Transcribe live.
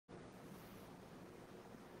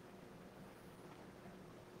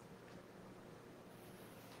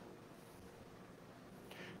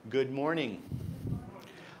Good morning.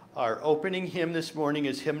 Our opening hymn this morning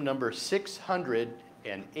is hymn number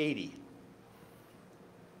 680.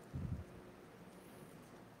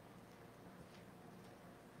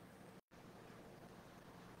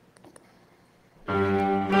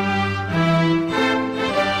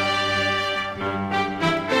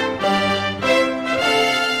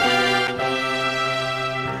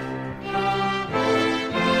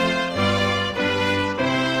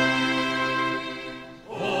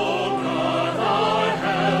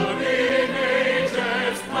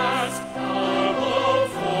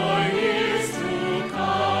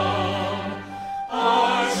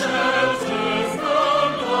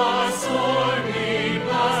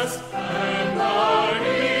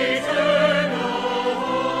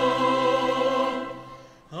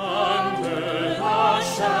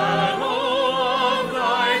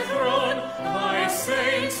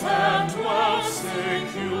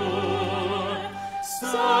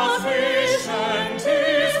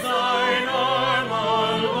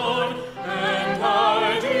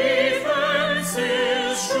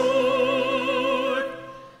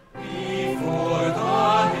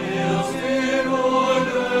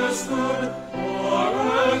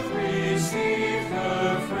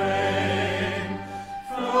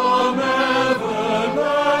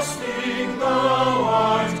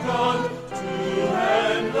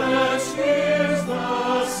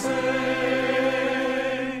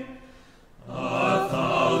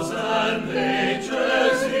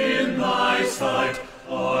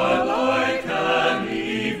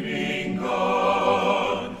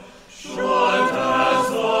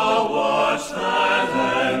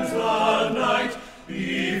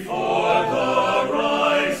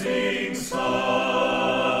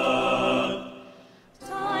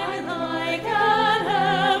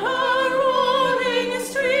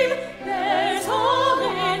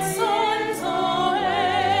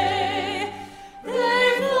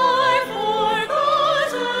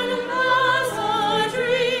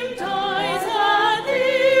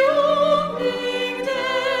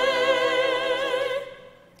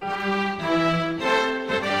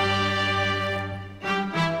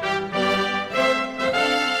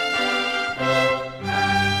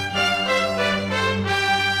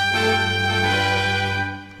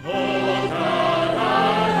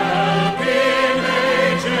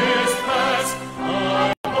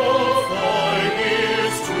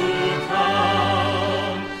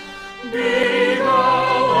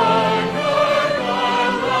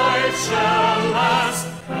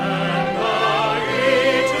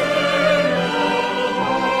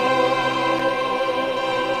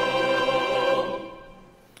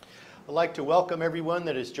 To welcome everyone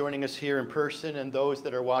that is joining us here in person and those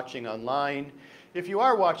that are watching online. If you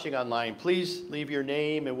are watching online, please leave your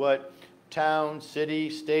name and what town, city,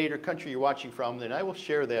 state, or country you're watching from, then I will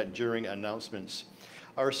share that during announcements.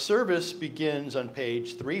 Our service begins on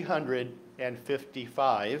page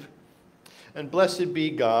 355. And blessed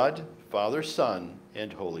be God, Father, Son,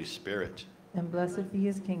 and Holy Spirit. And blessed be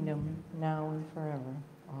his kingdom, now and forever.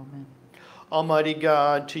 Amen. Almighty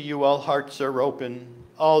God, to you all hearts are open,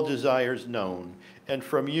 all desires known, and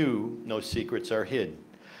from you no secrets are hid.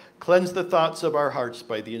 Cleanse the thoughts of our hearts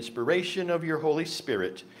by the inspiration of your Holy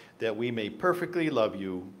Spirit, that we may perfectly love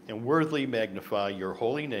you and worthily magnify your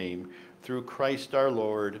holy name, through Christ our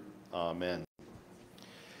Lord. Amen.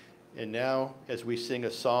 And now, as we sing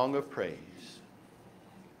a song of praise.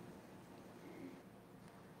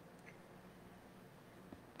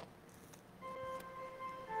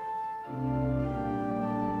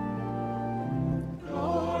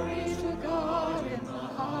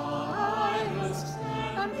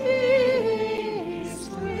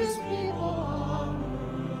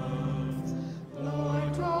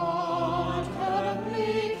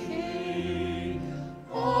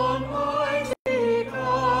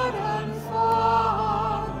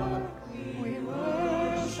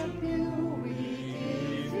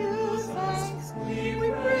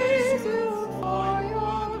 For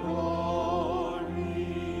your glory.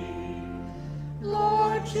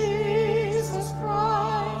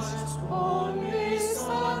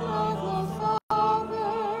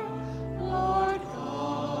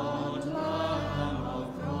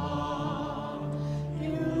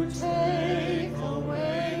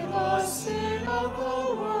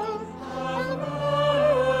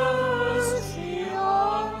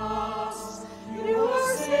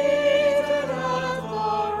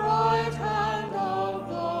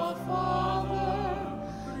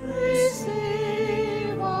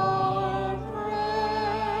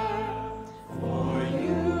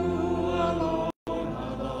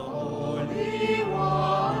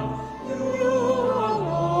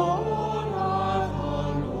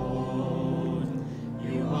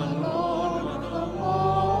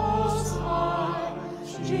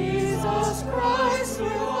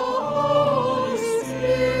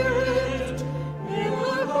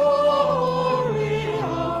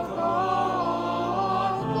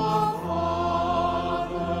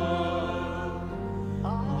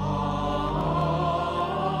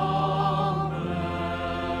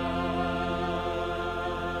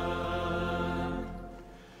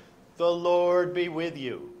 The Lord be with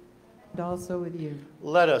you. And also with you.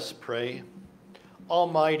 Let us pray.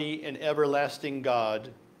 Almighty and everlasting God,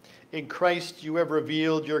 in Christ you have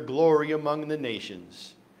revealed your glory among the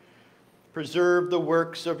nations. Preserve the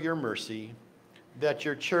works of your mercy, that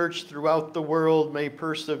your church throughout the world may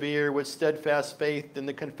persevere with steadfast faith in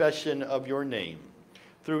the confession of your name.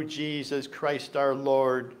 Through Jesus Christ our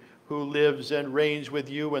Lord, who lives and reigns with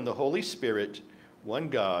you in the Holy Spirit, one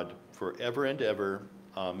God, forever and ever.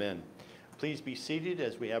 Amen. Please be seated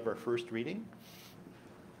as we have our first reading.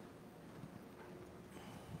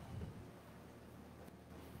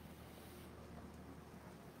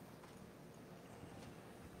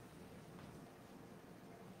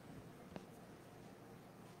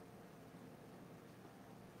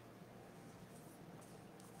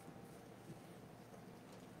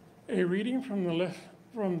 A reading from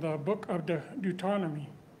the book of Deuteronomy.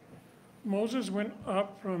 Moses went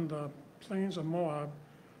up from the plains of Moab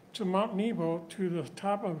to Mount Nebo to the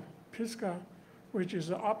top of Pisgah, which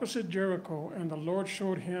is opposite Jericho, and the Lord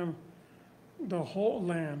showed him the whole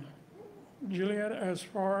land, Gilead as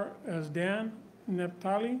far as Dan,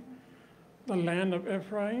 Naphtali, the land of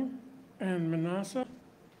Ephraim and Manasseh,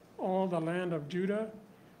 all the land of Judah,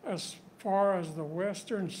 as far as the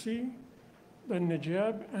western sea, the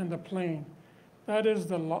Negeb and the plain, that is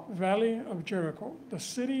the valley of Jericho, the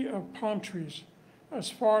city of palm trees, as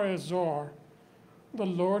far as Zoar. The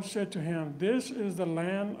Lord said to him, "This is the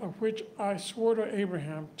land of which I swore to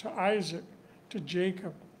Abraham, to Isaac, to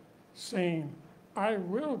Jacob, saying, I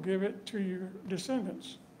will give it to your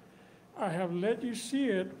descendants. I have let you see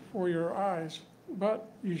it for your eyes, but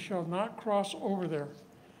you shall not cross over there."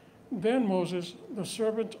 Then Moses, the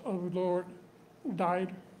servant of the Lord,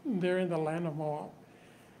 died there in the land of Moab.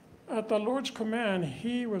 At the Lord's command,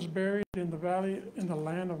 he was buried in the valley in the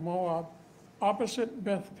land of Moab, opposite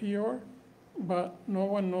Beth Peor, but no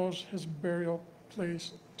one knows his burial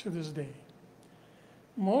place to this day.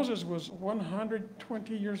 Moses was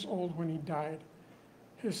 120 years old when he died.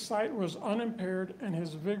 His sight was unimpaired and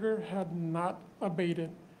his vigor had not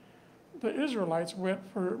abated. The Israelites went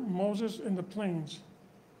for Moses in the plains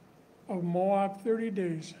of Moab 30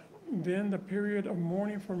 days. Then the period of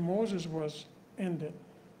mourning for Moses was ended.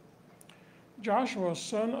 Joshua,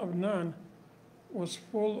 son of Nun, was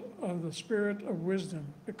full of the spirit of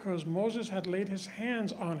wisdom because Moses had laid his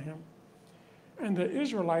hands on him, and the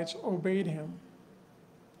Israelites obeyed him,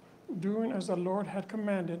 doing as the Lord had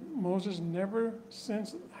commanded. Moses, never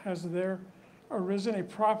since has there arisen a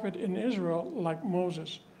prophet in Israel like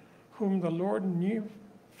Moses, whom the Lord knew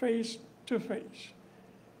face to face.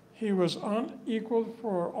 He was unequaled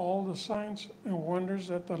for all the signs and wonders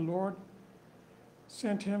that the Lord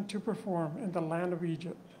sent him to perform in the land of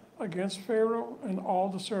Egypt, against Pharaoh and all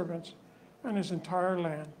the servants and his entire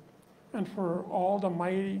land, and for all the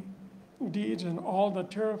mighty deeds and all the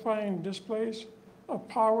terrifying displays of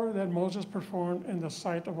power that Moses performed in the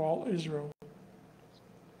sight of all Israel.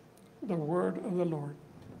 The word of the Lord.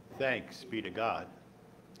 Thanks be to God.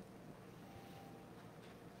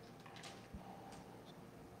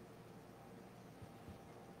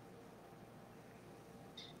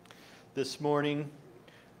 This morning,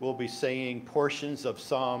 we'll be saying portions of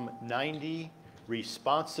Psalm 90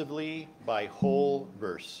 responsively by whole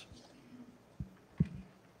verse.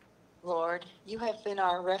 Lord, you have been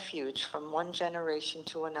our refuge from one generation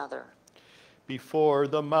to another. Before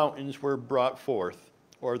the mountains were brought forth,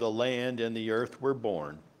 or the land and the earth were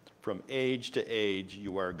born, from age to age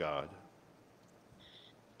you are God.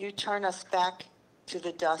 You turn us back to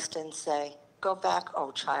the dust and say, "Go back,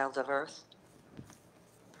 O child of earth."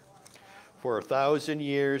 For 1,000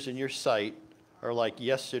 years in your sight are like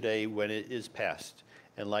yesterday when it is past,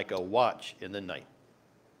 and like a watch in the night.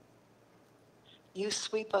 You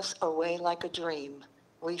sweep us away like a dream.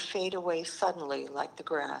 We fade away suddenly like the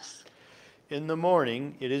grass. In the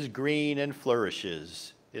morning it is green and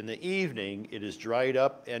flourishes. In the evening it is dried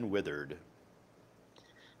up and withered.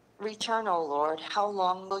 Return, O Lord, how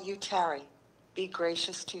long will you tarry? Be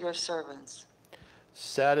gracious to your servants.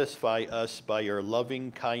 Satisfy us by your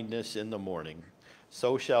loving kindness in the morning.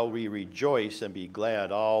 So shall we rejoice and be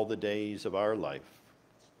glad all the days of our life.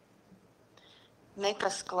 Make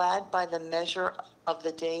us glad by the measure of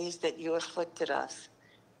the days that you afflicted us,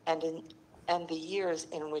 and the years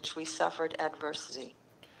in which we suffered adversity.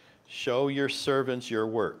 Show your servants your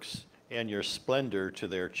works and your splendor to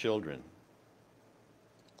their children.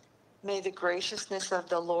 May the graciousness of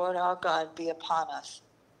the Lord our God be upon us.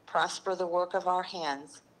 Prosper the work of our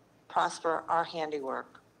hands. Prosper our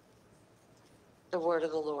handiwork. The word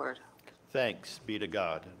of the Lord. Thanks be to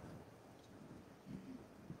God.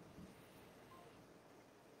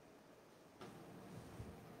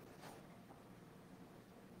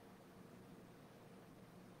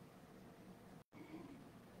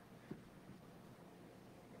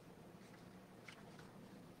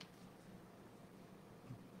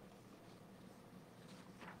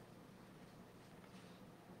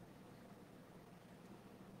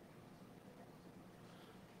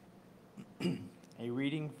 A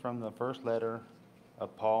reading from the first letter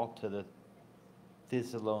of Paul to the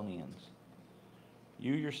Thessalonians.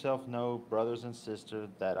 You yourself know, brothers and sisters,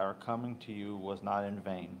 that our coming to you was not in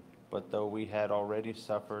vain. But though we had already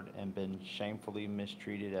suffered and been shamefully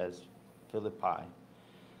mistreated as Philippi,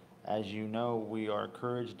 as you know, we are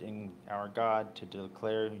encouraged in our God to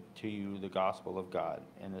declare to you the gospel of God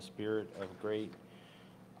in a spirit of great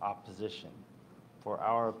opposition. For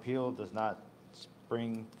our appeal does not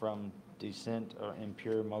spring from dissent or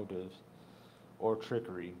impure motives or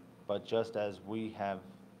trickery, but just as we have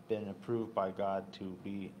been approved by God to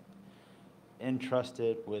be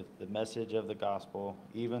entrusted with the message of the gospel,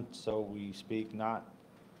 even so we speak not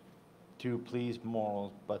to please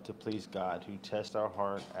mortals, but to please God, who tests our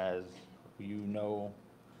heart, as you know,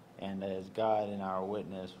 and as God in our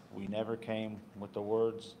witness. We never came with the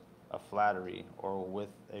words of flattery or with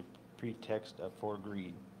a pretext for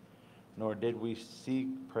greed, nor did we seek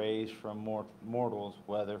praise from mortals,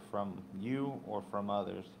 whether from you or from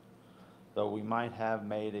others, though we might have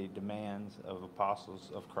made a demands of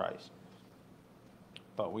apostles of Christ.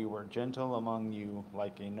 But we were gentle among you,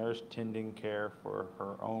 like a nurse tending care for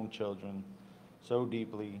her own children. So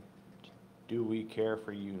deeply do we care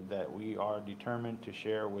for you that we are determined to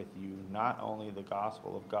share with you not only the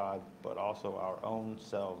gospel of God, but also our own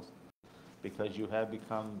selves, because you have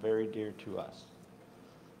become very dear to us.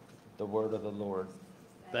 The word of the Lord.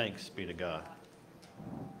 Thanks be to God.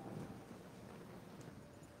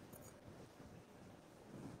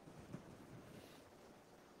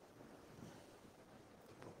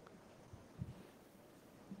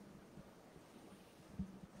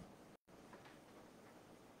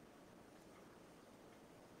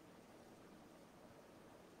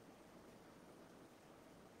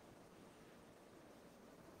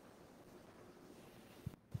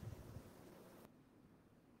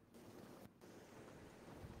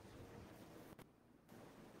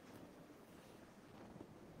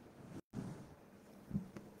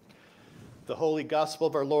 The Holy Gospel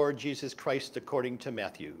of our Lord Jesus Christ according to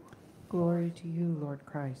Matthew. Glory to you, Lord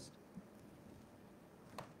Christ.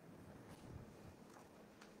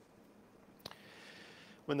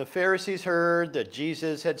 When the Pharisees heard that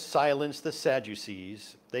Jesus had silenced the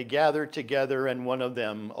Sadducees, they gathered together, and one of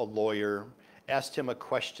them, a lawyer, asked him a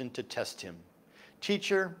question to test him.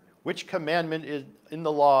 Teacher, which commandment in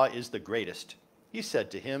the law is the greatest? He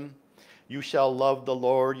said to him, You shall love the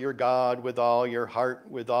Lord your God with all your heart,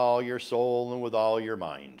 with all your soul, and with all your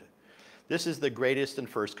mind. This is the greatest and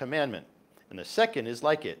first commandment. And the second is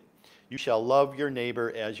like it. You shall love your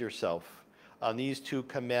neighbor as yourself. On these two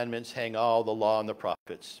commandments hang all the law and the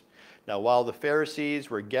prophets. Now, while the Pharisees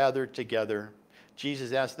were gathered together,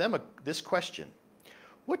 Jesus asked them this question.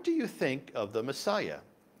 What do you think of the Messiah?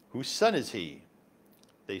 Whose son is he?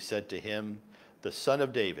 They said to him, the son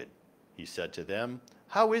of David. He said to them,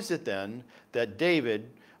 How is it then that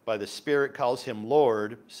David by the Spirit calls him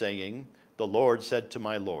Lord, saying, The Lord said to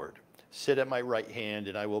my Lord, Sit at my right hand,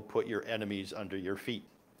 and I will put your enemies under your feet.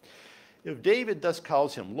 If David thus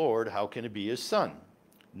calls him Lord, how can it be his son?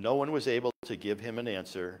 No one was able to give him an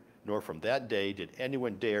answer, nor from that day did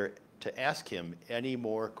anyone dare to ask him any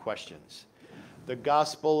more questions. The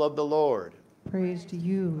Gospel of the Lord. Praise to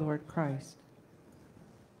you, Lord Christ.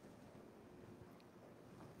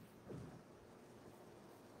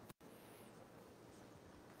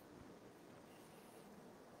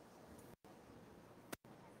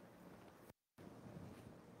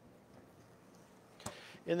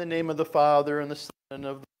 In the name of the Father, and the Son, and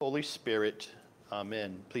of the Holy Spirit.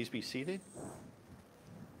 Amen. Please be seated.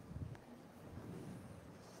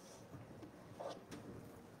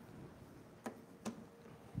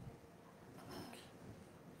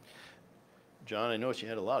 John, I noticed you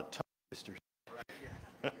had a lot of tongue twisters.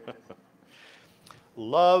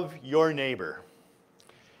 Love your neighbor.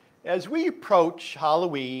 As we approach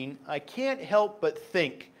Halloween, I can't help but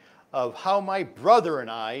think of how my brother and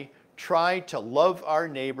I tried to love our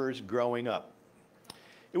neighbors growing up.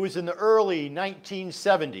 It was in the early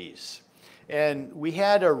 1970s, and we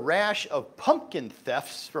had a rash of pumpkin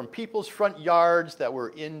thefts from people's front yards that were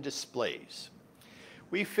in displays.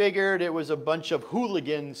 We figured it was a bunch of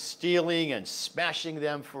hooligans stealing and smashing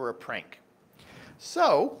them for a prank.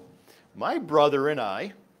 So, my brother and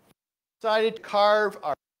I decided to carve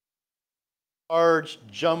our large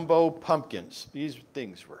jumbo pumpkins. These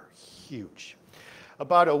things were huge.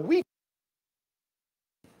 About a week.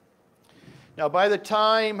 Now, by the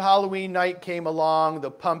time Halloween night came along,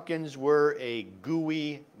 the pumpkins were a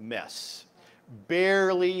gooey mess,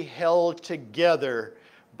 barely held together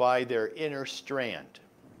by their inner strand.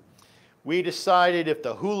 We decided if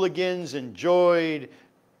the hooligans enjoyed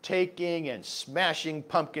taking and smashing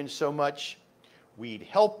pumpkins so much, we'd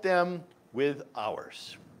help them with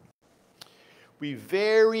ours. We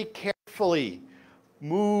very carefully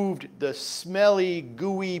moved the smelly,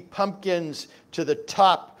 gooey pumpkins to the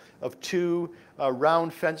top of two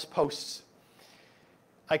round fence posts.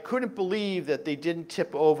 I couldn't believe that they didn't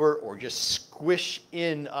tip over or just squish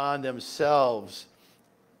in on themselves.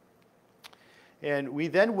 And we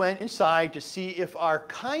then went inside to see if our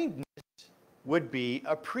kindness would be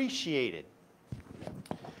appreciated.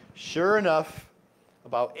 Sure enough,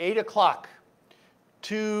 about 8 o'clock,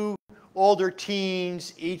 two older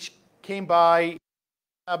teens each came by,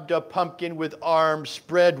 grabbed a pumpkin with arms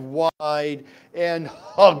spread wide, and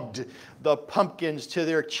hugged the pumpkins to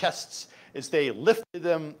their chests as they lifted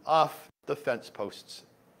them off the fence posts.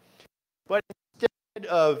 But instead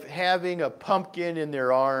of having a pumpkin in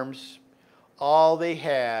their arms, all they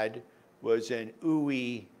had was an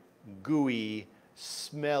ooey, gooey,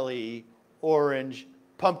 smelly, orange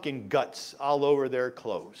pumpkin guts all over their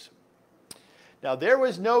clothes. Now, there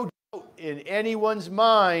was no doubt in anyone's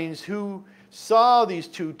minds who saw these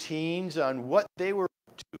two teens on what they were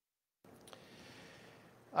up to.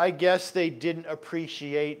 I guess they didn't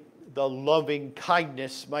appreciate the loving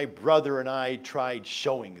kindness my brother and I tried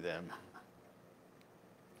showing them.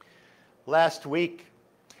 Last week,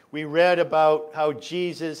 we read about how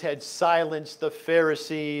Jesus had silenced the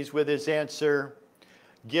Pharisees with his answer,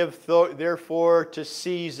 "Give therefore to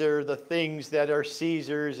Caesar the things that are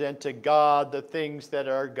Caesar's, and to God the things that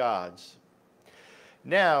are God's."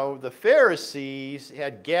 Now, the Pharisees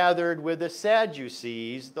had gathered with the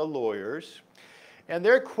Sadducees, the lawyers, and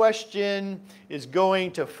their question is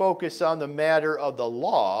going to focus on the matter of the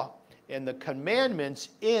law and the commandments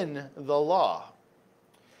in the law.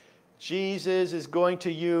 Jesus is going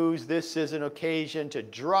to use this as an occasion to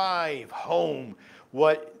drive home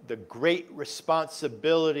what the great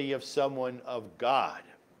responsibility of someone of God.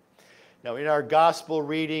 Now, in our gospel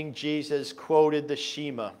reading, Jesus quoted the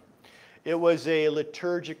Shema. It was a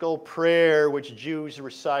liturgical prayer which Jews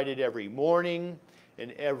recited every morning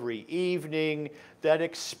and every evening that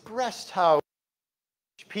expressed how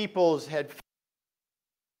peoples had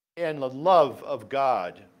and the love of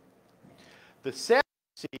God. The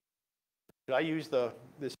Sadducees, should I use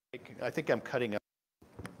this mic? I think I'm cutting out.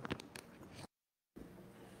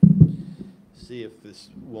 See if this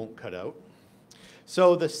won't cut out.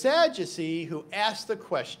 So the Sadducee who asked the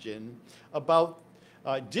question about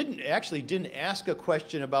didn't ask a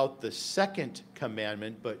question about the second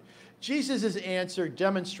commandment, but Jesus' answer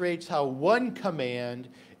demonstrates how one command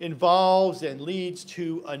involves and leads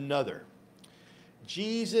to another.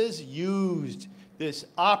 Jesus used this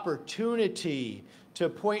opportunity to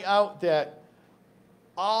point out that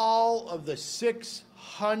all of the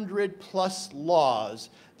 600 plus laws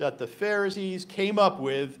that the Pharisees came up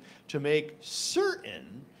with to make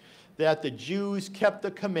certain that the Jews kept the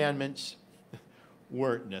commandments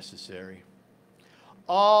weren't necessary.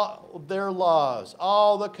 All their laws,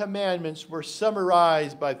 all the commandments were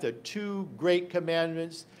summarized by the two great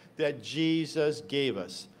commandments that Jesus gave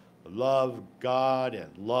us: love God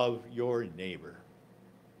and love your neighbor.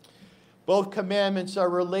 Both commandments are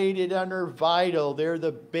related and are vital. They're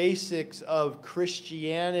the basics of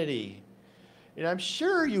Christianity. And I'm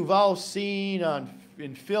sure you've all seen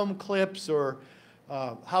in film clips or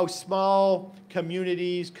how small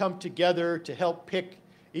communities come together to help pick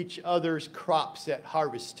each other's crops at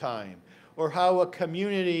harvest time, or how a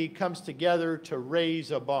community comes together to raise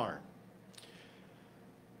a barn.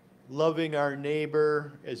 Loving our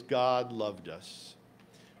neighbor as God loved us.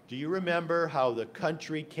 Do you remember how the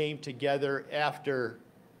country came together after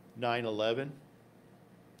 9/11?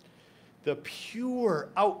 The pure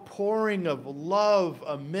outpouring of love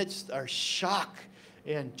amidst our shock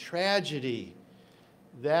and tragedy.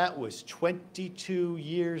 That was 22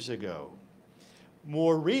 years ago.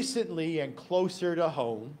 More recently and closer to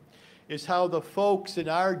home is how the folks in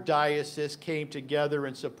our diocese came together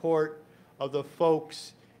in support of the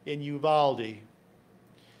folks in Uvalde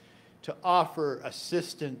to offer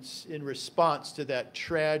assistance in response to that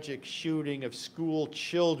tragic shooting of school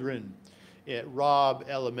children at Robb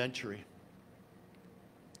Elementary.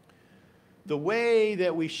 The way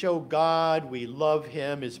that we show God we love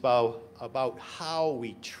him is about how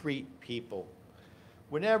we treat people.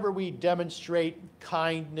 Whenever we demonstrate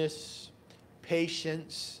kindness,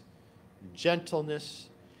 patience, gentleness,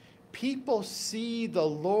 people see the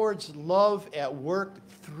Lord's love at work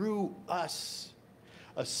through us,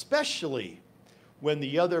 especially when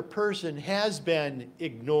the other person has been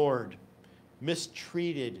ignored,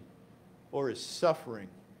 mistreated, or is suffering.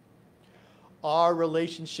 Our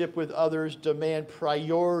relationship with others demand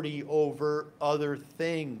priority over other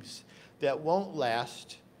things that won't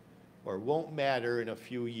last or won't matter in a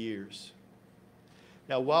few years.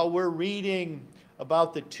 Now, while we're reading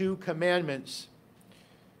about the 2 commandments,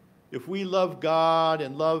 if we love God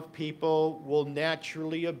and love people, we'll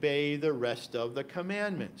naturally obey the rest of the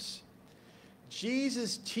commandments.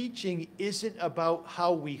 Jesus' teaching isn't about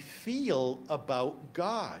how we feel about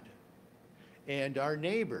God and our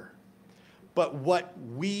neighbor, but what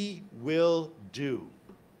we will do.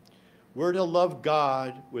 We're to love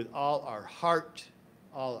God with all our heart,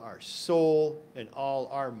 all our soul, and all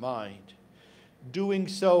our mind. Doing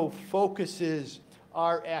so focuses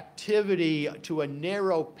our activity to a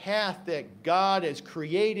narrow path that God has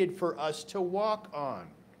created for us to walk on.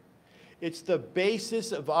 It's the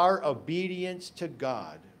basis of our obedience to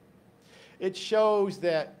God. It shows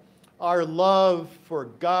that our love for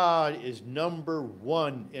God is number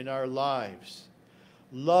 1 in our lives.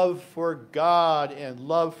 Love for God and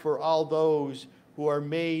love for all those who are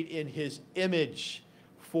made in his image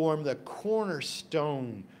form the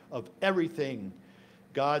cornerstone of everything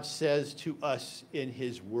God says to us in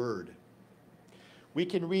his word. We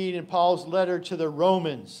can read in Paul's letter to the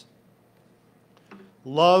Romans,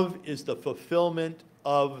 love is the fulfillment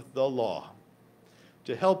of the law.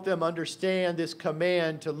 To help them understand this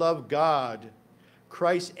command to love God,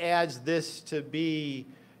 Christ adds this to be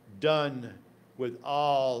done with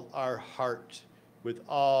all our heart, with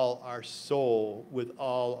all our soul, with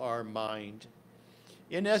all our mind.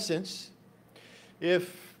 In essence,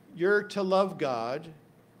 if you're to love God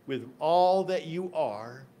with all that you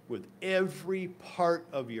are, with every part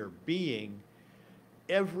of your being,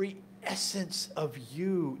 every essence of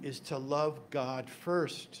you is to love God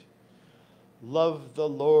first. Love the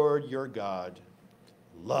Lord your God.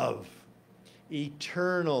 Love.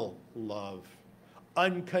 Eternal love.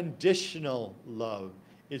 Unconditional love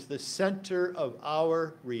is the center of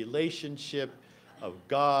our relationship of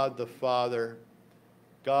God the Father,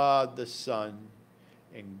 God the Son,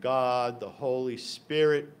 and God the Holy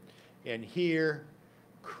Spirit. And here,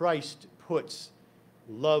 Christ puts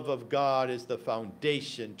love of God as the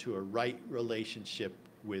foundation to a right relationship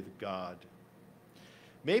with God.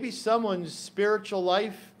 Maybe someone's spiritual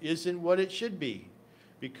life isn't what it should be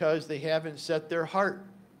because they haven't set their heart,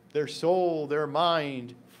 their soul, their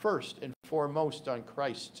mind first and foremost on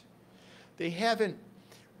Christ. They haven't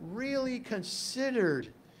really considered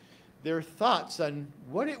their thoughts on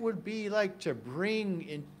what it would be like to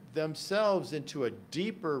bring themselves into a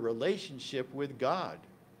deeper relationship with God.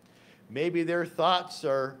 Maybe their thoughts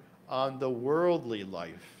are on the worldly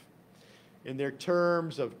life. In their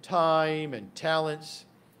terms of time and talents,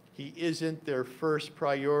 he isn't their first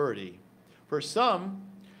priority. For some,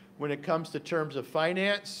 when it comes to terms of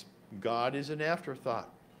finance, God is an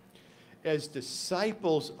afterthought. As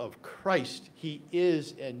disciples of Christ, he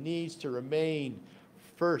is and needs to remain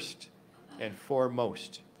first and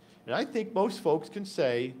foremost. And I think most folks can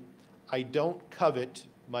say, I don't covet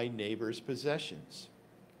my neighbor's possessions.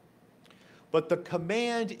 But the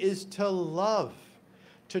command is to love,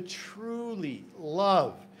 to truly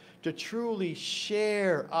love, to truly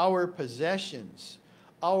share our possessions,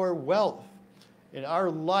 our wealth, and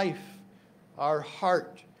our life, our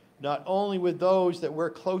heart, not only with those that we're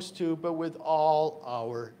close to, but with all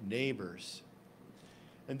our neighbors.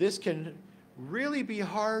 And this can really be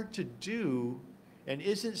hard to do and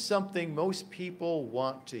isn't something most people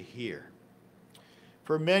want to hear.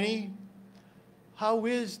 For many, how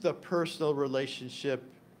is the personal relationship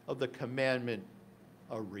of the commandment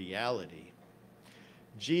a reality?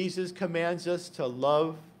 Jesus commands us to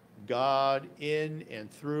love God in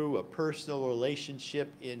and through a personal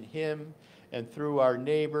relationship in him and through our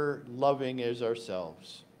neighbor, loving as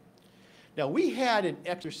ourselves. Now, we had an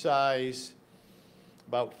exercise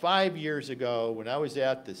about 5 years ago when I was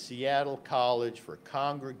at the Seattle College for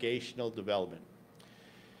Congregational Development,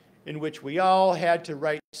 in which we all had to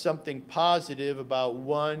write something positive about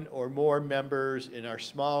one or more members in our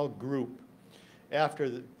small group after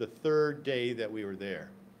the 3rd day that we were there.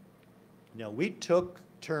 Now, we took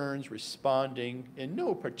turns responding in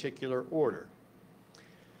no particular order.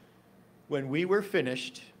 When we were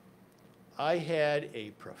finished, I had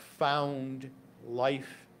a profound,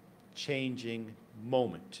 life-changing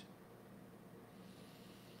moment.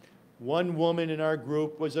 One woman in our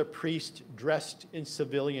group was a priest dressed in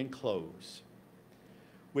civilian clothes.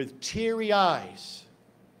 With teary eyes,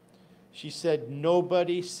 she said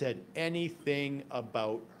nobody said anything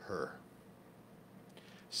about her.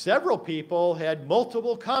 Several people had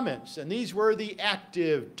multiple comments, and these were the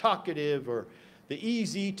active, talkative, or the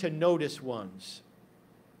easy to notice ones.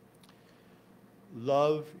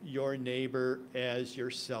 Love your neighbor as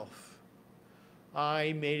yourself.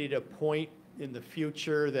 I made it a point in the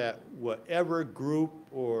future that whatever group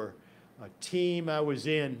or a team I was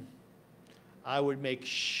in, I would make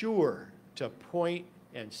sure to point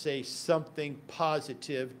and say something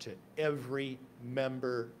positive to every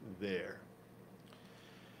member there.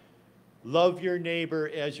 Love your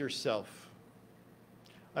neighbor as yourself.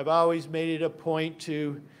 I've always made it a point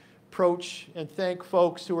to approach and thank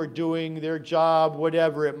folks who are doing their job,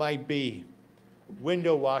 whatever it might be.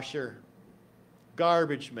 Window washer,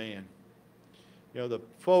 garbage man, the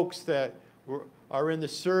folks that are in the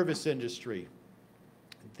service industry.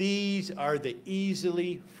 These are the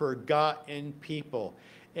easily forgotten people.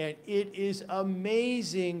 And it is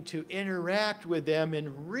amazing to interact with them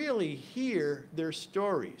and really hear their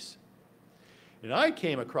stories. And I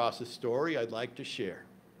came across a story I'd like to share.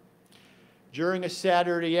 During a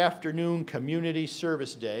Saturday afternoon community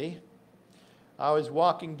service day, I was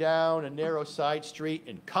walking down a narrow side street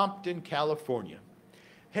in Compton, California,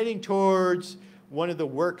 heading towards one of the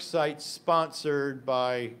work sites sponsored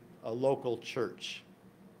by a local church.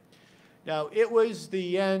 Now, it was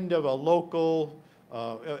the end of a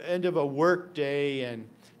work day, and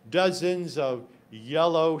dozens of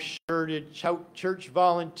yellow-shirted church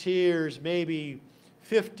volunteers, maybe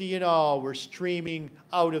 50 in all, were streaming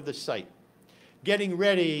out of the site, getting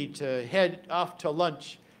ready to head off to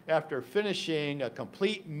lunch after finishing a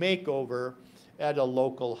complete makeover at a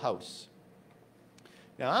local house.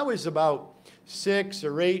 Now, I was about 6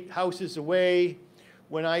 or 8 houses away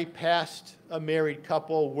when I passed a married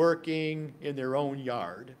couple working in their own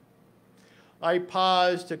yard. I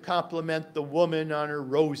paused to compliment the woman on her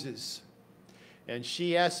roses, and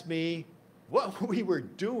she asked me what we were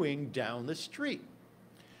doing down the street.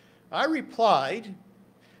 I replied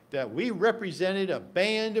that we represented a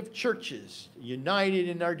band of churches united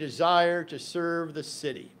in our desire to serve the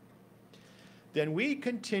city. Then we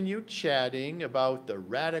continued chatting about the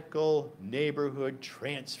radical neighborhood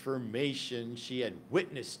transformation she had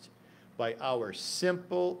witnessed by our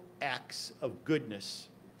simple acts of goodness.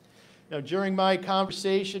 Now, during my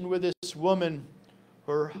conversation with this woman,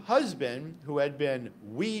 her husband, who had been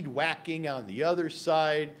weed whacking on the other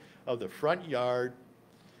side of the front yard,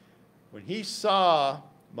 when he saw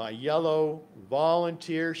my yellow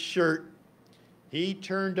volunteer shirt, he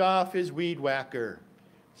turned off his weed whacker,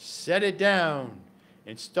 set it down,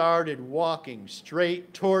 and started walking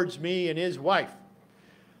straight towards me and his wife.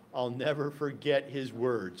 I'll never forget his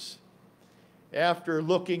words. After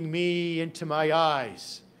looking me into my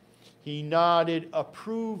eyes, he nodded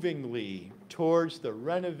approvingly towards the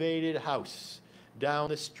renovated house down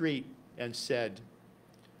the street and said,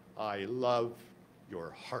 "I love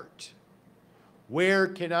your heart. Where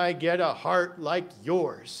can I get a heart like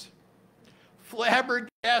yours?"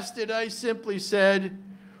 Flabbergasted, I simply said,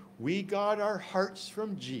 "We got our hearts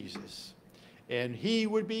from Jesus, and he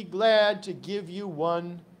would be glad to give you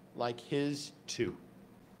one like his too."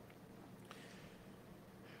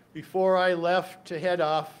 Before I left to head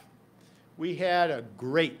off, we had a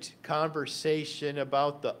great conversation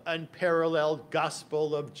about the unparalleled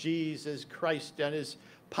gospel of Jesus Christ and his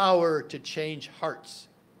power to change hearts,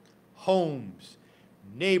 homes,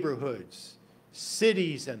 neighborhoods,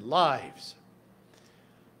 cities, and lives.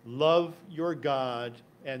 Love your God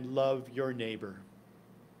and love your neighbor.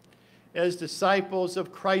 As disciples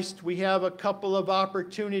of Christ, we have a couple of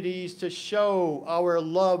opportunities to show our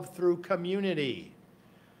love through community.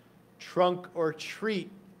 Trunk or treat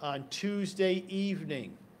on Tuesday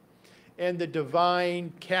evening, and the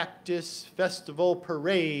Divine Cactus Festival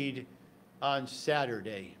Parade on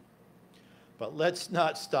Saturday. But let's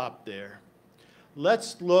not stop there.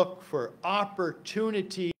 Let's look for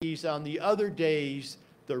opportunities on the other days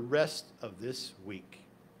the rest of this week.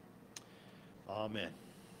 Amen.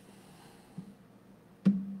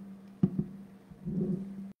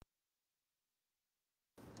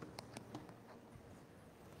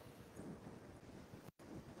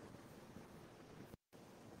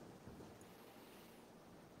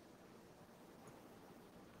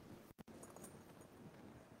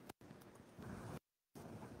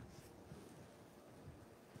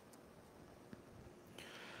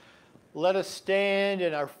 Let us stand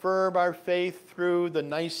and affirm our faith through the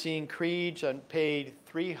Nicene Creed on page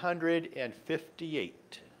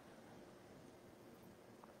 358.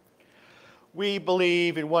 We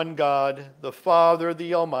believe in one God, the Father,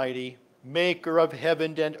 the Almighty, maker of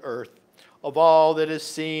heaven and earth, of all that is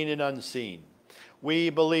seen and unseen. We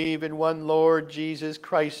believe in one Lord Jesus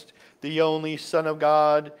Christ, the only Son of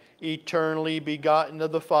God, eternally begotten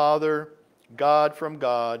of the Father, God from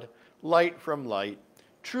God, light from light,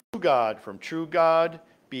 true God from true God,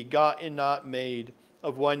 begotten, not made,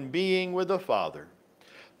 of one being with the Father.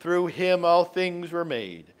 Through him all things were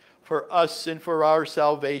made. For us and for our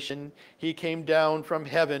salvation he came down from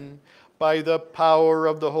heaven, By the power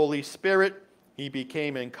of the Holy Spirit, he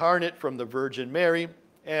became incarnate from the Virgin Mary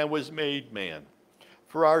and was made man.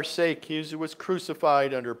 For our sake, he was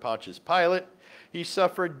crucified under Pontius Pilate. He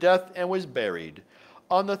suffered death and was buried.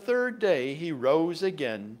 On the third day, he rose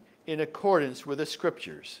again in accordance with the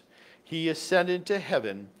Scriptures. He ascended to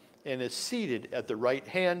heaven and is seated at the right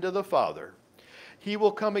hand of the Father. He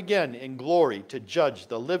will come again in glory to judge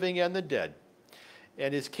the living and the dead,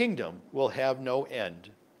 and his kingdom will have no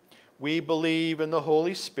end. We believe in the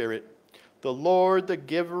Holy Spirit, the Lord, the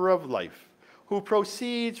giver of life, who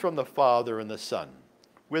proceeds from the Father and the Son.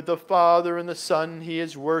 With the Father and the Son he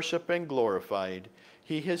is worshipped and glorified.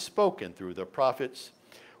 He has spoken through the prophets.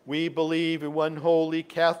 We believe in one holy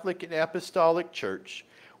Catholic and Apostolic Church.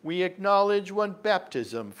 We acknowledge one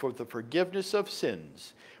baptism for the forgiveness of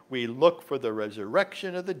sins. We look for the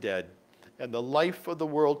resurrection of the dead and the life of the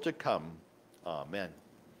world to come. Amen.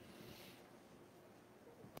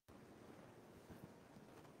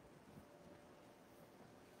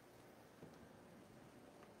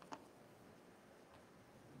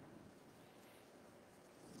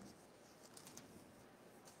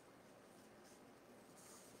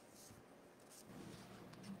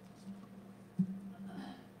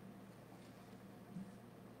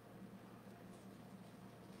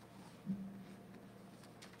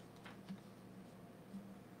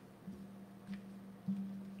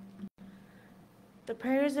 The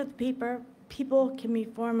prayers of the people can be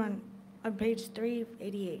found on page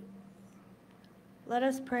 388. Let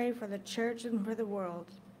us pray for the church and for the world.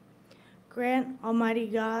 Grant, Almighty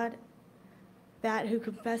God, that who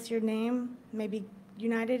confess your name may be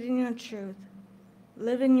united in your truth,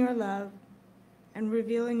 live in your love, and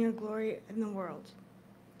reveal in your glory in the world.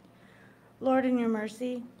 Lord, in your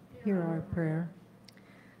mercy, Hear our prayer.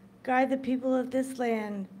 guide the people of this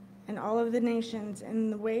land and all of the nations in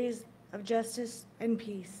the ways of justice and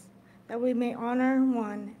peace, that we may honor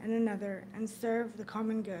one and another and serve the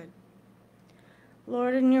common good.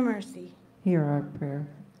 Lord, in your mercy, Hear our prayer.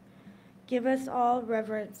 give us all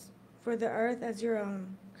reverence for the earth as your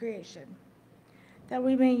own creation, that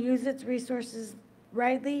we may use its resources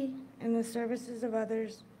rightly in the services of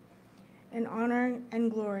others in honor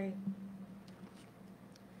and glory.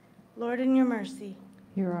 Lord, in your mercy,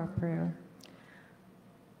 Hear our prayer.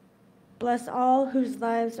 bless all whose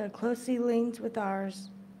lives are closely linked with ours,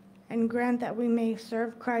 and grant that we may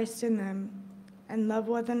serve Christ in them and love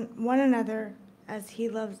one another as he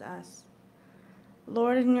loves us.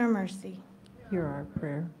 Lord, in your mercy, Hear our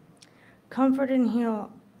prayer. comfort and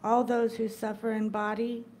heal all those who suffer in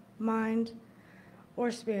body, mind, or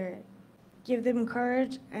spirit. Give them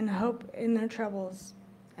courage and hope in their troubles,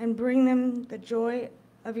 and bring them the joy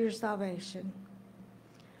of your salvation.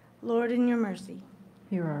 Lord, in your mercy,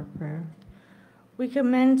 Hear our prayer. we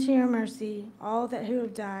commend to your mercy all that who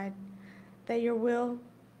have died, that your will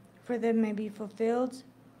for them may be fulfilled,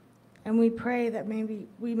 and we pray that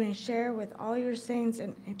we may share with all your saints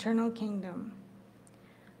in eternal kingdom.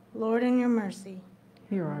 Lord, in your mercy,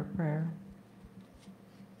 Hear our prayer.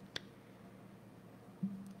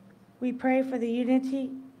 we pray for the unity.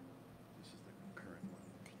 This is the current one.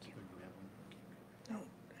 Thank you. So you have one?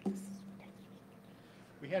 No,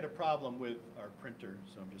 We had a problem with our printer,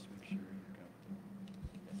 so I'm just making sure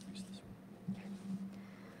you got use this one.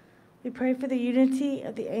 we pray for the unity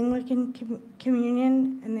of the Anglican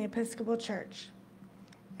Communion and the Episcopal Church,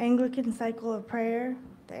 Anglican Cycle of Prayer,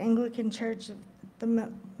 the Anglican Church of the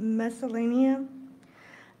Miscellanea,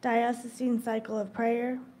 Diocesan Cycle of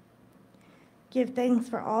Prayer. Give thanks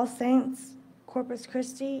for all saints, Corpus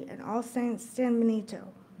Christi, and all saints San Benito.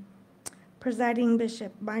 Presiding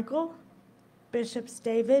Bishop Michael, Bishops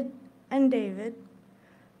David and David,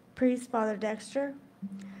 Priest Father Dexter,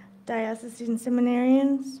 Diocesan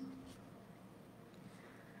Seminarians,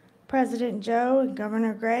 President Joe and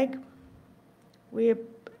Governor Greg. We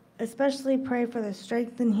especially pray for the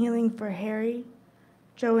strength and healing for Harry,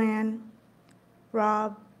 Joanne,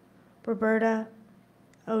 Rob, Roberta,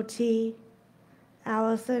 OT,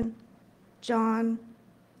 Allison, John,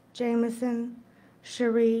 Jameson,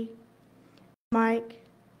 Cherie, Mike,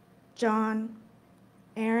 John,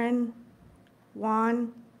 Aaron,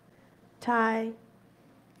 Juan, Ty,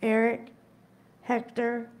 Eric,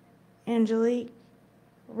 Hector, Angelique,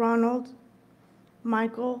 Ronald,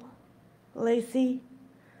 Michael, Lacey,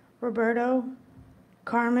 Roberto,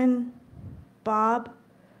 Carmen, Bob,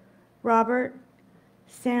 Robert,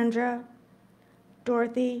 Sandra,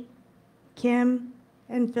 Dorothy, Kim,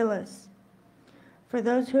 and Phyllis. For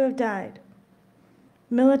those who have died,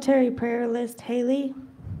 military prayer list Haley,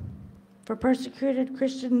 for persecuted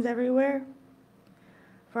Christians everywhere,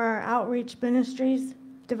 for our outreach ministries,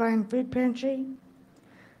 Divine Food Pantry,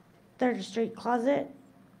 Third Street Closet,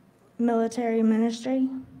 Military Ministry,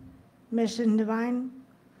 Mission Divine,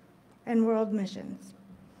 and World Missions.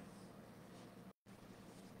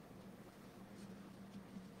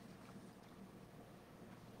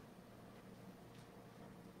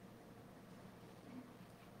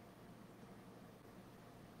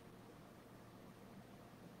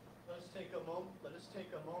 Let us take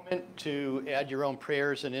a moment to add your own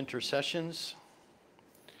prayers and intercessions.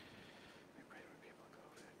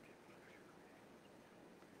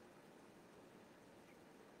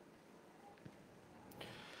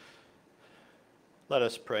 Let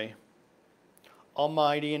us pray.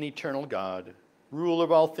 Almighty and eternal God, ruler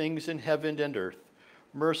of all things in heaven and earth,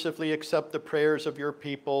 mercifully accept the prayers of your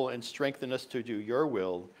people and strengthen us to do your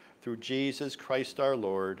will through Jesus Christ our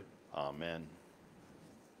Lord. Amen.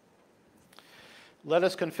 Let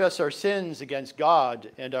us confess our sins against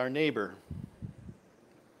God and our neighbor.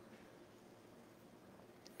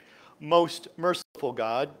 Most merciful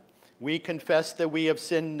God, we confess that we have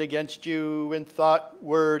sinned against you in thought,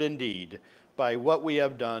 word, and deed, by what we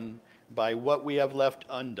have done, by what we have left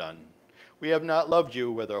undone. We have not loved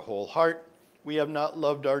you with our whole heart. We have not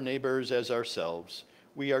loved our neighbors as ourselves.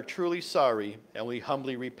 We are truly sorry, and we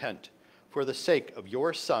humbly repent. For the sake of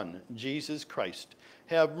your Son, Jesus Christ,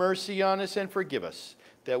 have mercy on us and forgive us,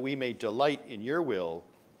 that we may delight in your will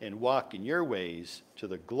and walk in your ways to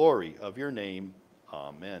the glory of your name.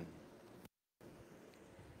 Amen.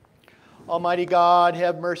 Almighty God,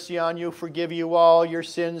 have mercy on you, forgive you all your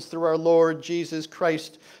sins through our Lord Jesus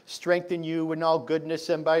Christ, strengthen you in all goodness,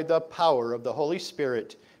 and by the power of the Holy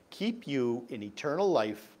Spirit, keep you in eternal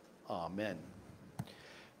life. Amen.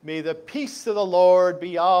 May the peace of the Lord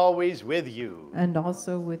be always with you. And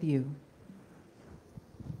also with you.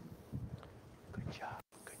 Good job.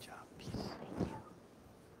 Good job. Peace.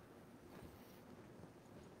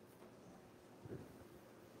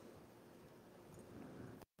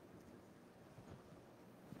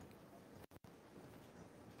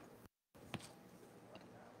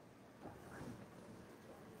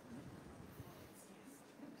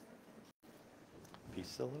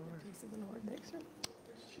 Peace of the Lord. Peace of the Lord, Dixon.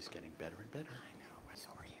 She's getting better and better. I know. So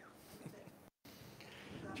are you.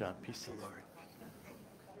 John, peace of the Lord.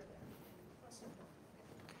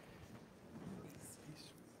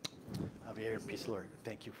 Javier, peace of the Lord.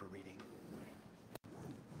 Thank you for reading.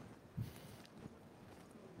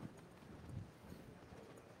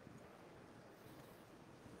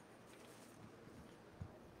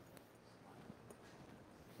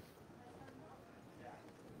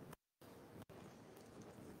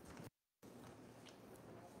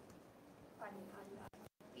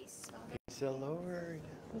 Peace of the Lord.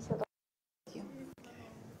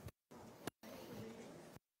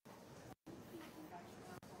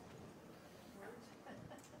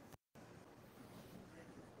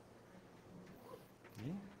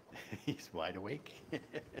 He's wide awake.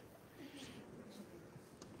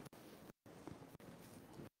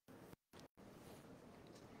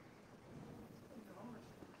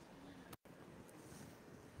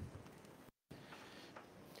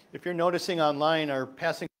 If you're noticing online, our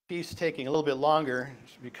passing piece taking a little bit longer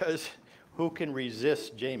because who can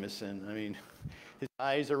resist Jameson? I mean, his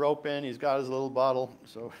eyes are open. He's got his little bottle.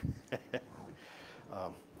 So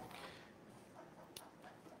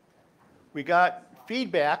we got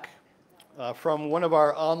feedback from one of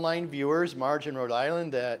our online viewers, Marge in Rhode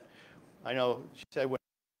Island, that I know she said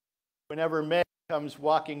whenever Meg comes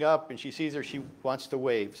walking up and she sees her, she wants to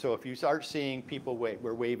wave. So if you start seeing people wave,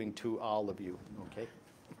 we're waving to all of you, okay?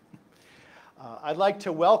 I'd like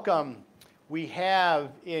to welcome, we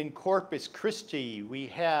have in Corpus Christi, we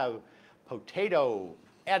have Potato,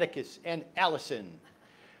 Atticus, and Allison.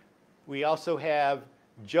 We also have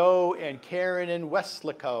Joe and Karen in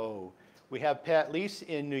Westlaco. We have Pat Lease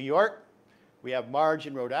in New York. We have Marge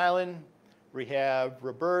in Rhode Island. We have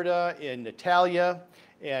Roberta in Natalia,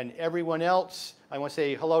 and everyone else. I want to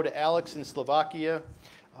say hello to Alex in Slovakia.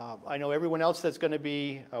 I know everyone else that's going to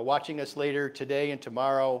be watching us later today and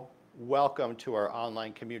tomorrow. Welcome to our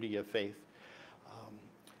online community of faith.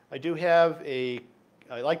 I'd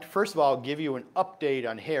like to first of all give you an update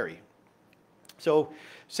on Harry. So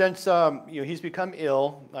since he's become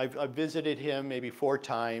ill, I've visited him maybe 4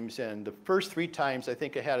 times, and the first 3 times I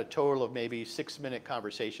think I had a total of maybe 6-minute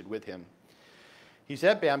conversation with him. He's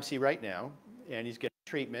at BAMC right now, and he's getting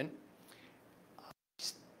treatment.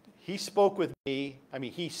 He spoke with me,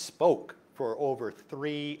 he spoke for over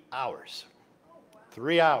 3 hours.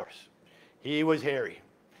 3 hours. He was Harry.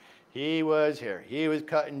 He was Harry. He was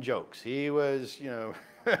cutting jokes. He was,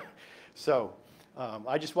 so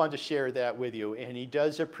I just wanted to share that with you. And he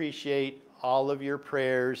does appreciate all of your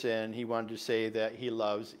prayers, and he wanted to say that he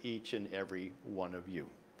loves each and every one of you.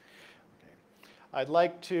 Okay. I'd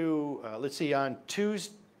like to, on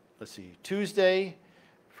Tuesday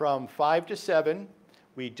from 5 to 7,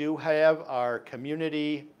 we do have our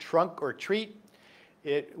community trunk or treat.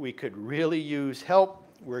 We could really use help.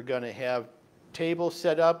 We're going to have tables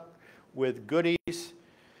set up with goodies.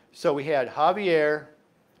 So we had Javier,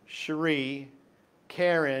 Cherie,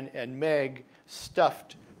 Karen, and Meg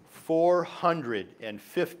stuffed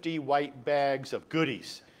 450 white bags of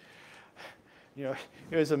goodies. You know,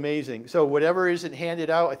 it was amazing. So whatever isn't handed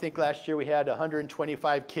out, I think last year we had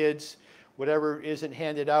 125 kids. Whatever isn't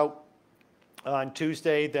handed out on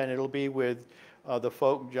Tuesday, then it'll be with the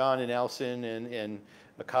folk, John and Elson, and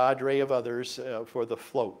a cadre of others for the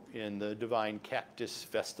float in the Divine Cactus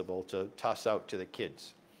Festival to toss out to the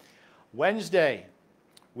kids. Wednesday,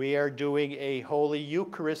 we are doing a Holy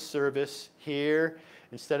Eucharist service here.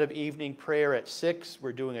 Instead of evening prayer at 6,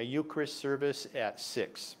 we're doing a Eucharist service at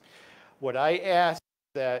 6. What I ask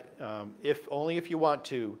that, only if you want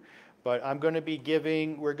to, but we're going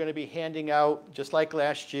to be handing out, just like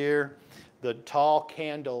last year, the tall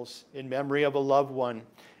candles in memory of a loved one.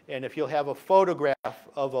 And if you'll have a photograph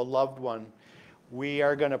of a loved one, we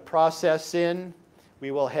are going to process in. We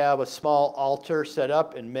will have a small altar set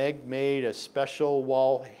up, and Meg made a special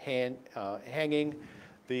wall hanging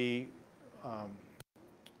the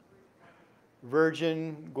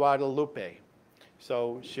Virgin Guadalupe.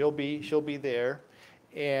 So she'll be there.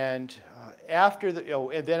 And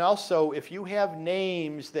and then also, if you have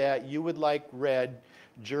names that you would like read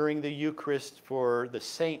during the Eucharist for the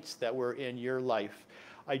saints that were in your life,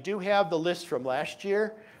 I do have the list from last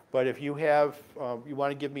year, but if you have, you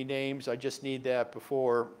want to give me names, I just need that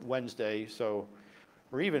before Wednesday,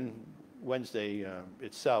 or even Wednesday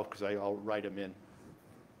itself, because I'll write them in.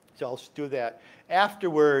 So I'll do that.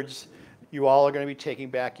 Afterwards, you all are going to be taking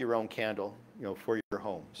back your own candle, for your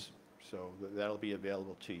homes. So that'll be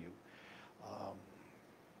available to you.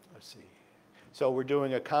 Let's see. So we're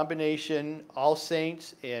doing a combination All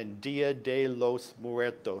Saints and Dia de los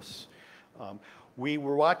Muertos. We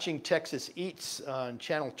were watching Texas Eats on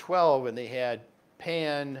Channel 12, and they had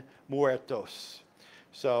Pan Muertos.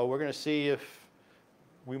 So we're going to see if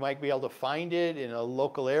we might be able to find it in a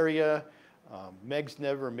local area. Meg's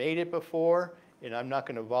never made it before, and I'm not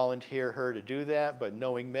going to volunteer her to do that, but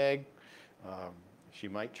knowing Meg, she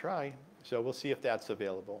might try. So we'll see if that's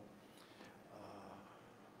available.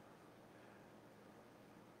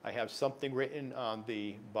 I have something written on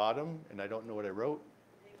the bottom, and I don't know what I wrote.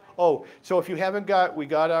 Oh, so if you haven't we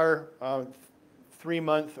got our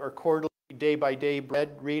 3-month or quarterly day-by-day bread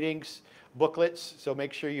readings booklets, so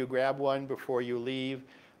make sure you grab one before you leave.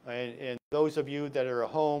 And those of you that are at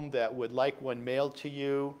home that would like one mailed to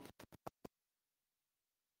you,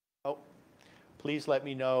 please let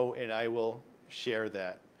me know, and I will share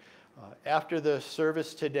that. After the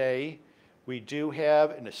service today, we do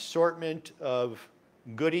have an assortment of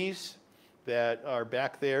goodies that are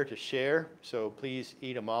back there to share, so please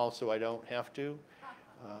eat them all so I don't have to.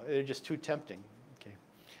 They're just too tempting. Okay.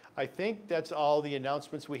 I think that's all the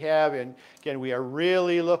announcements we have, and again, we are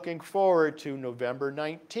really looking forward to November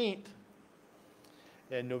 19th.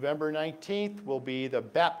 And November 19th will be the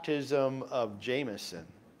baptism of Jameson.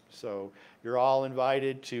 So you're all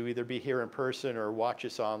invited to either be here in person or watch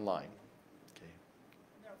us online. Okay.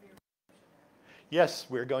 Yes,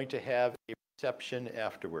 we're going to have a reception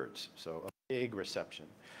afterwards, so a big reception.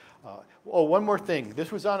 One more thing.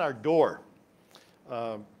 This was on our door.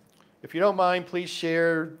 If you don't mind, please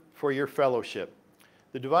share for your fellowship.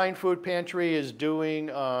 The Divine Food Pantry is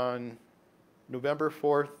doing on November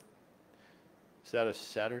 4th. Is that a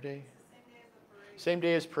Saturday? Same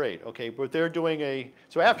day as parade. Okay, but they're doing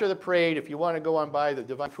so after the parade, if you want to go on by the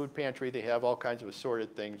Divine Food Pantry, they have all kinds of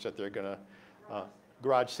assorted things that they're going to,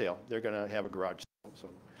 garage sale. They're going to have a garage sale. So.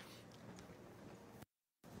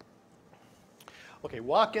 Okay,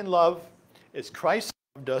 walk in love as Christ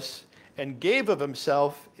loved us and gave of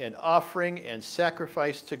himself an offering and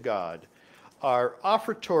sacrifice to God. Our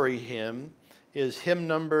offertory hymn is hymn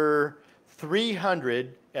number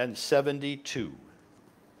 372.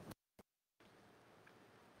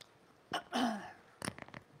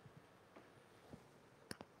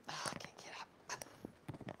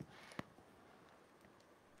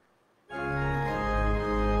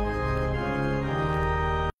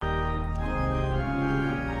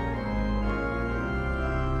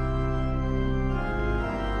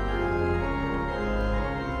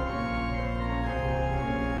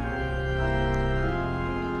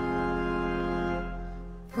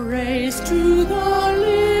 Praise to the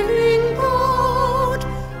living God,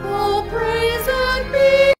 all praise and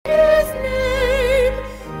be his name.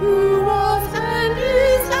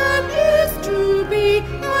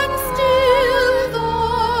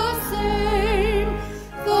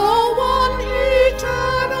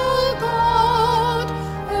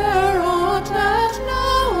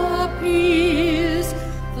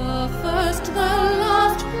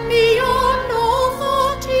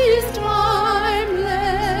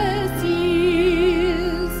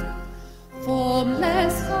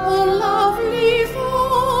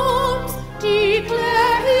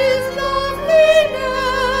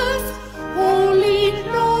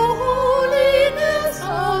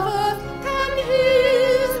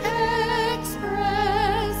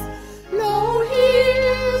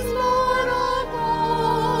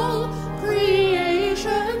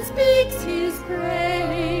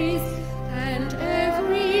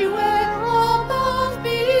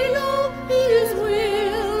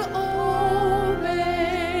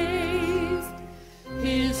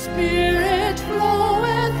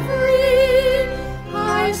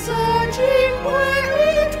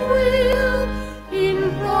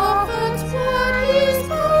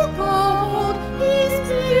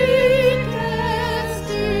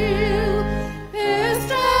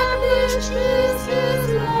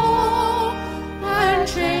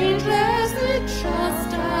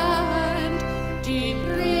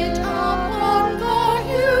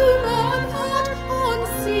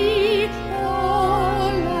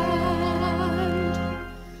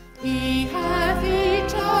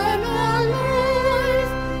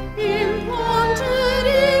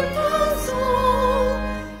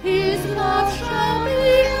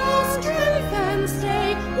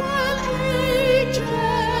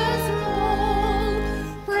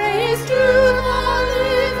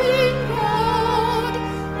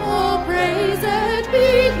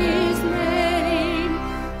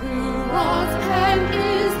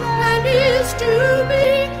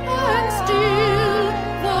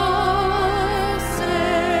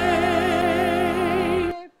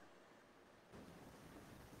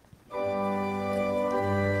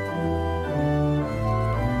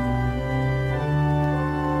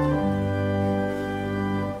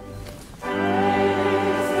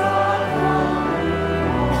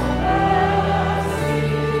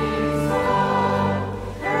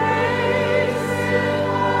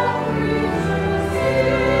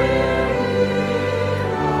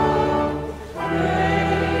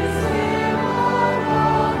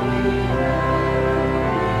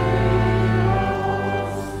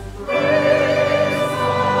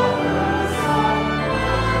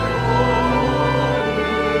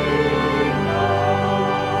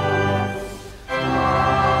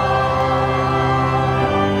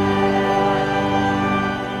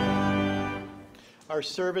 Our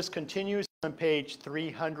service continues on page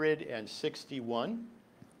 361.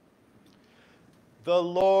 The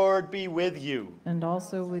Lord be with you. And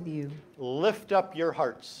also with you. Lift up your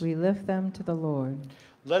hearts. We lift them to the Lord.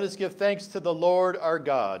 Let us give thanks to the Lord our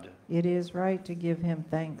God. It is right to give him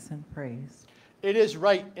thanks and praise. It is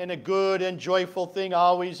right and a good and joyful thing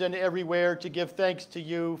always and everywhere to give thanks to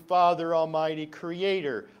you, Father Almighty,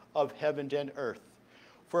 creator of heaven and earth.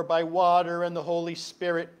 For by water and the Holy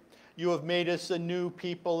Spirit you have made us a new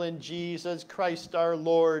people in Jesus Christ our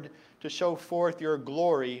Lord, to show forth your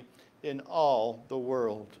glory in all the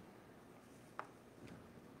world.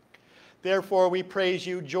 Therefore we praise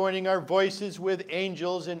you, joining our voices with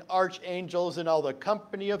angels and archangels and all the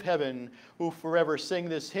company of heaven, who forever sing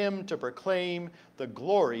this hymn to proclaim the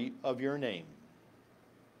glory of your name.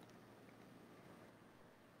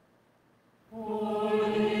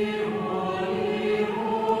 Holy, holy.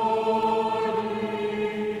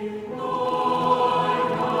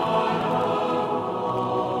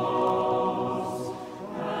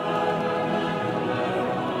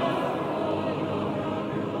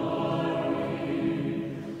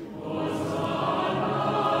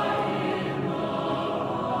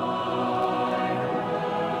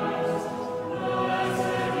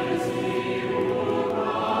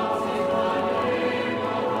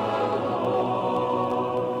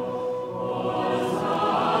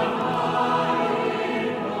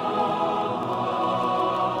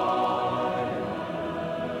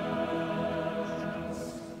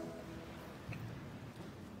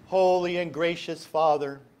 Holy and gracious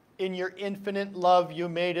Father, in your infinite love you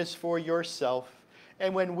made us for yourself,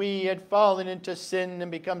 and when we had fallen into sin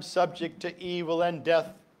and become subject to evil and death,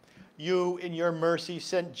 you in your mercy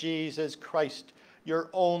sent Jesus Christ, your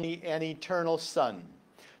only and eternal Son,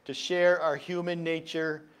 to share our human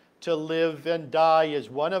nature, to live and die as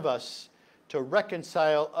one of us, to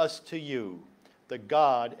reconcile us to you, the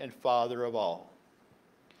God and Father of all.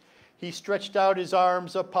 He stretched out his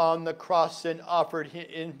arms upon the cross and offered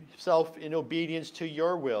himself in obedience to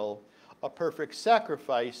your will, a perfect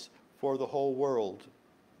sacrifice for the whole world.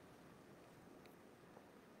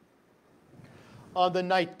 On the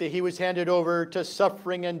night that he was handed over to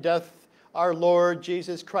suffering and death, our Lord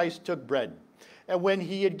Jesus Christ took bread. And when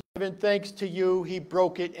he had given thanks to you, he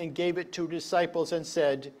broke it and gave it to disciples and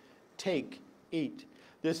said, "Take, eat.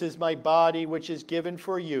 This is my body which is given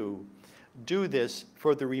for you. Do this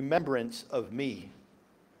for the remembrance of me."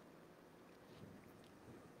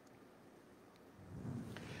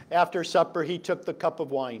 After supper, he took the cup of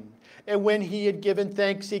wine, and when he had given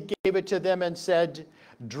thanks, he gave it to them and said,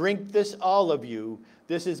 "Drink this, all of you.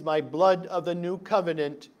 This is my blood of the new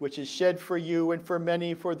covenant, which is shed for you and for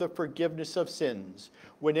many for the forgiveness of sins.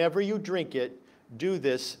 Whenever you drink it, do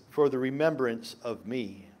this for the remembrance of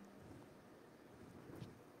me."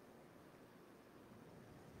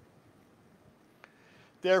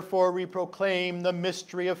 Therefore we proclaim the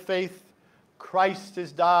mystery of faith. Christ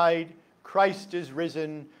has died, Christ is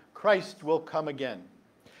risen, Christ will come again.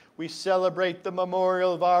 We celebrate the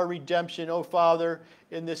memorial of our redemption, O Father,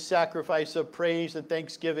 in this sacrifice of praise and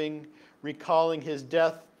thanksgiving, recalling his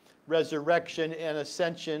death, resurrection, and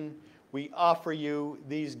ascension. We offer you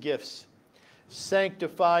these gifts.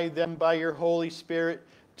 Sanctify them by your Holy Spirit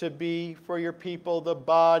to be for your people the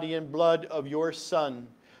body and blood of your Son,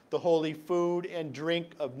 the holy food and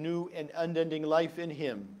drink of new and unending life in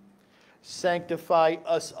him. Sanctify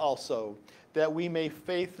us also, that we may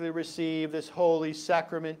faithfully receive this holy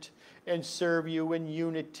sacrament and serve you in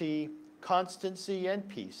unity, constancy, and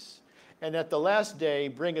peace. And at the last day,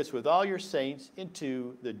 bring us with all your saints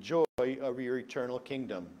into the joy of your eternal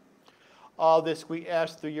kingdom. All this we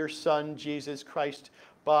ask through your Son, Jesus Christ,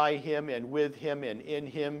 by him and with him and in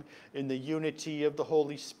him, in the unity of the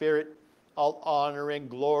Holy Spirit. All honor and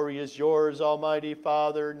glory is yours, Almighty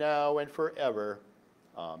Father, now and forever.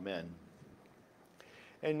 Amen.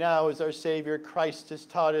 And now, as our Savior Christ has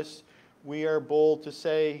taught us, we are bold to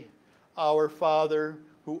say, "Our Father,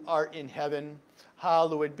 who art in heaven,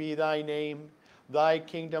 hallowed be thy name. Thy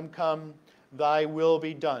kingdom come, thy will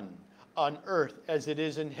be done, on earth as it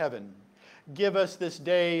is in heaven. Give us this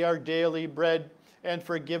day our daily bread, and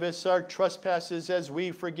forgive us our trespasses as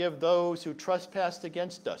we forgive those who trespass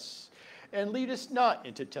against us. And lead us not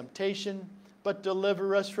into temptation, but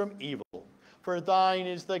deliver us from evil. For thine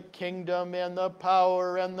is the kingdom and the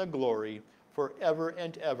power and the glory, forever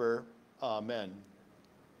and ever. Amen."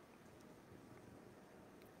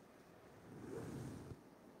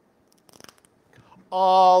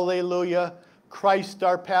 Alleluia. Christ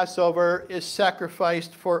our Passover is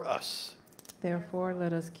sacrificed for us. Therefore,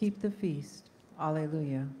 let us keep the feast.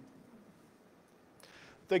 Alleluia.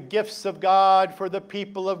 the gifts of God for the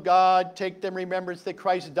people of God. Take them, remembrance that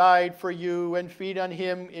Christ died for you, and feed on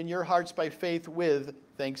him in your hearts by faith with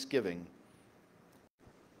thanksgiving.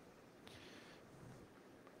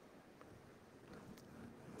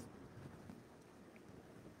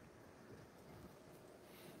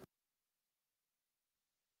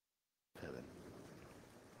 Heaven.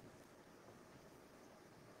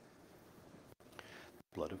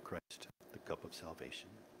 Blood of Christ, the cup of salvation.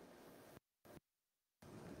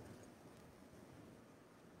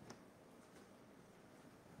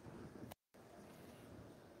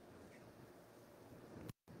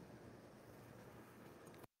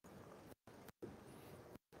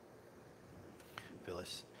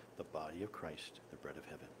 Phyllis, the body of Christ, the bread of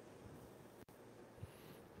heaven.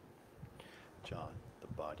 John, the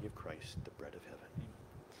body of Christ, the bread of heaven.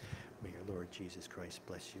 May your Lord Jesus Christ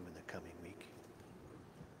bless you in the coming week.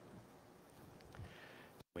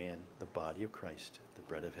 Joanne, the body of Christ, the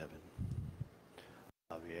bread of heaven.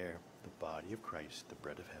 Javier, the body of Christ, the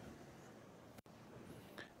bread of heaven.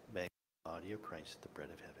 Meg, the body of Christ, the bread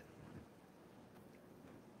of heaven.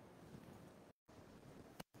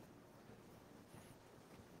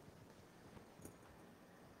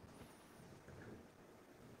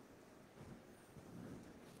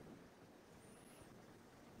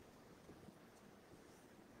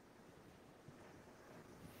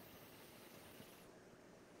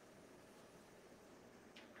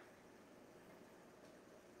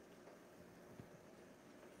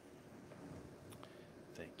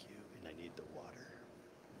 Thank you, and I need the water.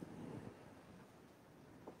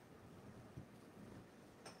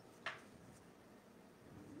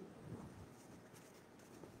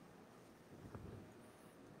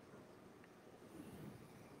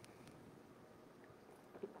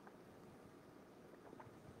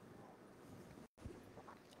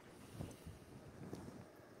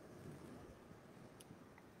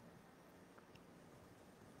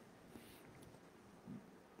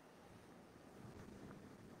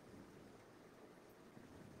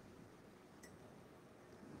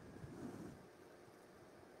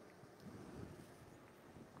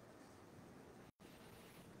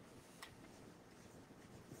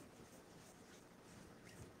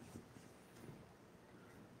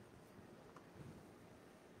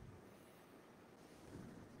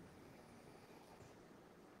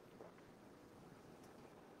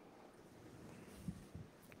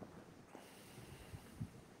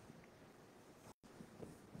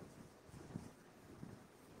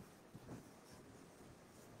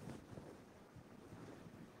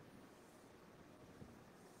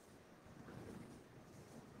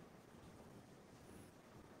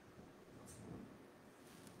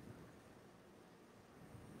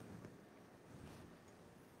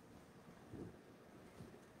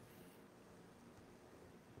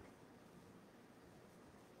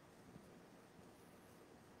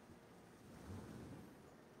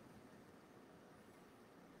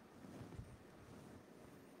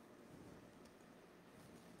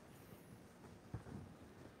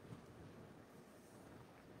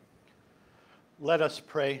 Let us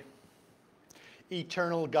pray.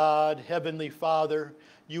 Eternal God, Heavenly Father,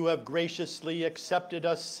 you have graciously accepted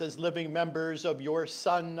us as living members of your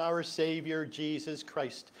Son, our Savior, Jesus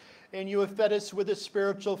Christ, and you have fed us with the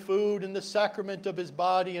spiritual food and the sacrament of his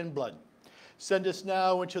body and blood. Send us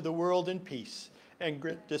now into the world in peace, and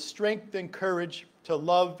grant us strength and courage to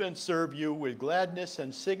love and serve you with gladness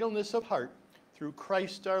and singleness of heart, through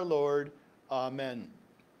Christ our Lord. Amen.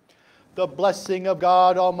 The blessing of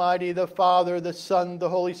God Almighty, the Father, the Son, the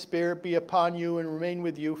Holy Spirit be upon you and remain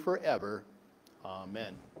with you forever.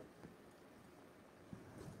 Amen.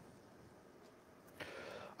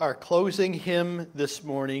 Our closing hymn this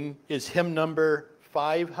morning is hymn number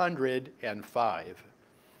 505. Spirit.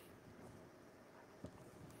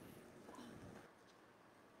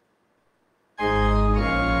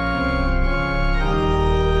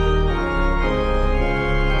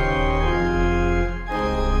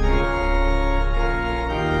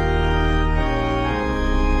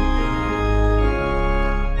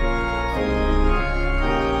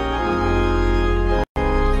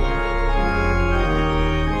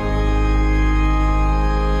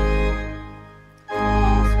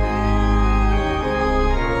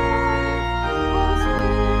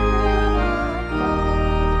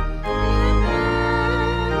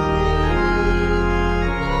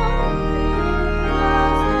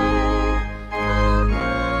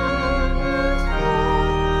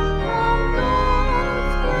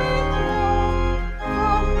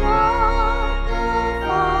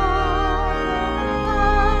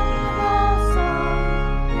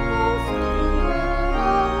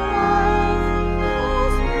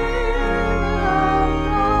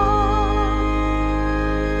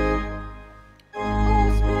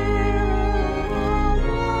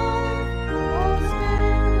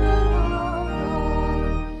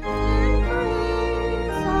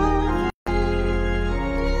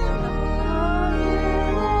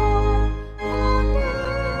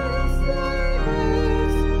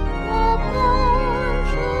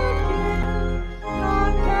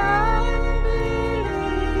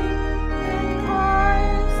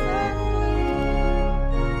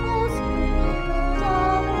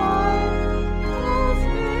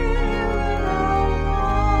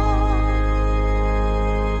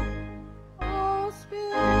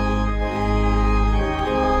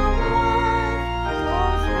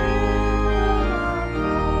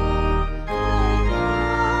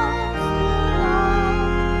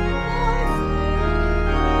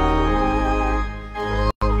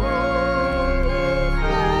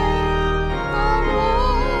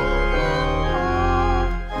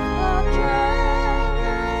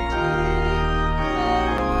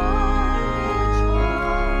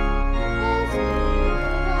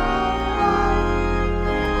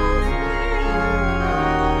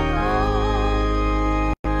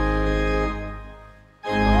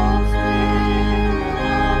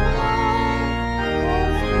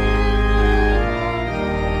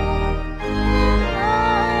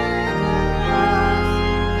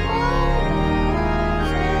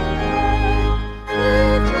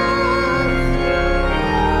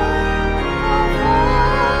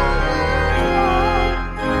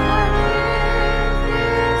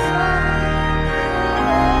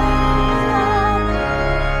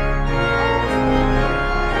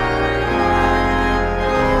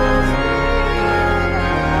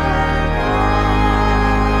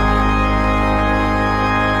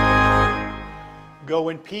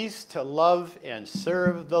 peace to love and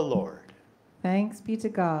serve the Lord. Thanks be to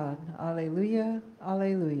God. Alleluia,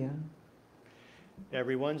 alleluia.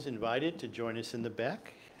 Everyone's invited to join us in the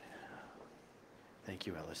back. Thank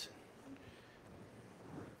you, Ellison.